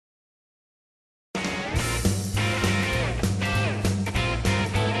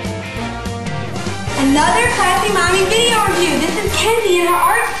Another classy mommy video review. This is Kenzie and her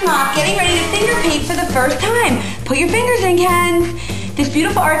art smock getting ready to finger paint for the first time. Put your fingers in, Ken. This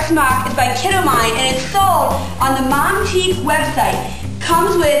beautiful art smock is by Kiddo Mine and it's sold on the Momtique website.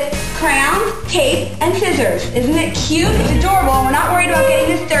 Comes with crayons, tape, and scissors. Isn't it cute? It's adorable and we're not worried about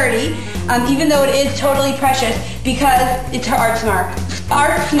getting this dirty, even though it is totally precious because it's her art smock.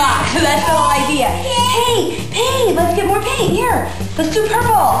 Art smock, so that's the whole idea. Paint, let's get more paint. Here, let's do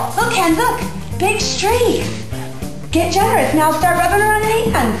purple. Look, Ken, look. Big streaks. Get generous. Now start rubbing her on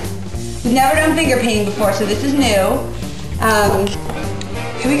the hands. We've never done finger painting before, so this is new.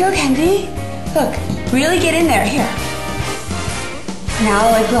 Here we go, Kenzie. Look, really get in there. Here.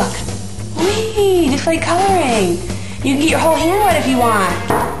 Now, like, look. Whee, just like coloring. You can get your whole hand wet if you want.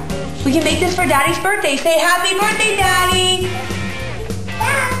 We can make this for Daddy's birthday. Say happy birthday, Daddy.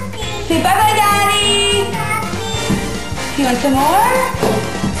 Say bye-bye, Daddy. You want some more?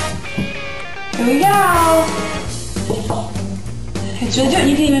 Here we go. It's really good.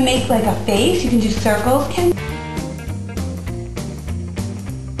 You can even make like a face. You can do circles.